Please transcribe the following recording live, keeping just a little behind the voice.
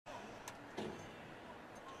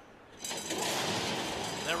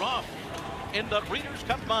in the Breeders'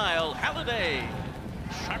 Cup Mile. Halliday,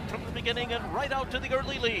 sharp from the beginning and right out to the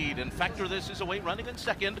early lead. And Factor This is away running in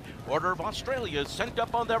second. Order of Australia sent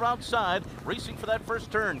up on their outside, racing for that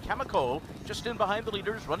first turn. Kamiko just in behind the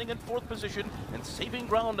leaders, running in fourth position and saving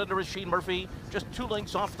ground under Rasheen Murphy, just 2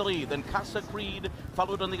 lengths off the lead. Then Casa Creed,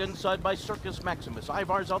 followed on the inside by Circus Maximus.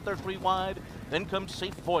 Ivar's out there 3 wide. Then comes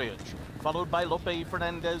Safe Voyage, followed by Lope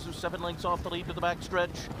Fernandez, who's 7 lengths off the lead to the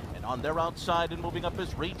backstretch. And on their outside and moving up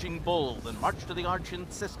is Raging Bull. Then March to the Arch in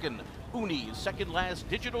Siskin. Uni, second last.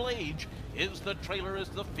 Digital Age is the trailer as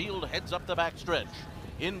the field heads up the backstretch.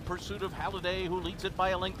 In pursuit of Halliday, who leads it by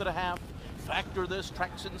a length and a half. Factor This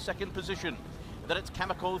tracks in second position. Then it's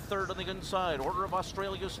Kamiko third on the inside. Order of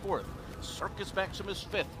Australia's fourth. Circus Maximus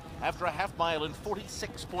fifth after a half mile in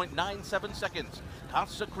 46.97 seconds.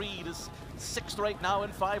 Casa Creed is sixth right now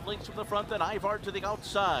and 5 lengths from the front. Then Ivar to the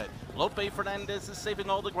outside. Lope Fernandez is saving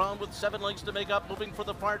all the ground with 7 lengths to make up, moving for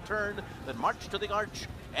the far turn. Then March to the Arch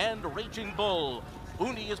and Raging Bull.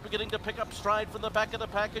 Uni is beginning to pick up stride from the back of the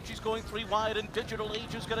package. She's going 3 wide, and Digital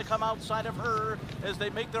Age is going to come outside of her as they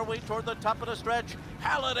make their way toward the top of the stretch.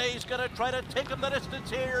 Halliday's going to try to take them the distance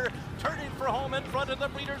here, turning for home in front of the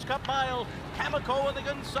Breeders' Cup Mile. Kamiko on the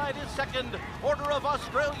inside is second. Order of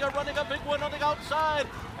Australia running a big one on the outside,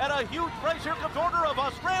 and a huge race. Here comes Order of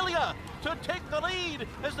Australia to take the lead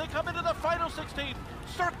as they come into the final 16th.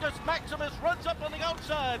 Circus Maximus runs up on the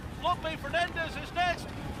outside. Lope Fernandez is next.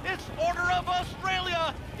 It's Order of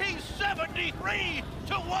Australia. He's 73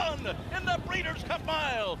 to 1 in the Breeders' Cup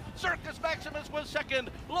Mile. Circus Maximus was second.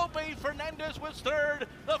 Lope Fernandez was third.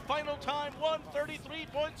 The final time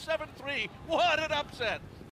 1:33.73. What an upset.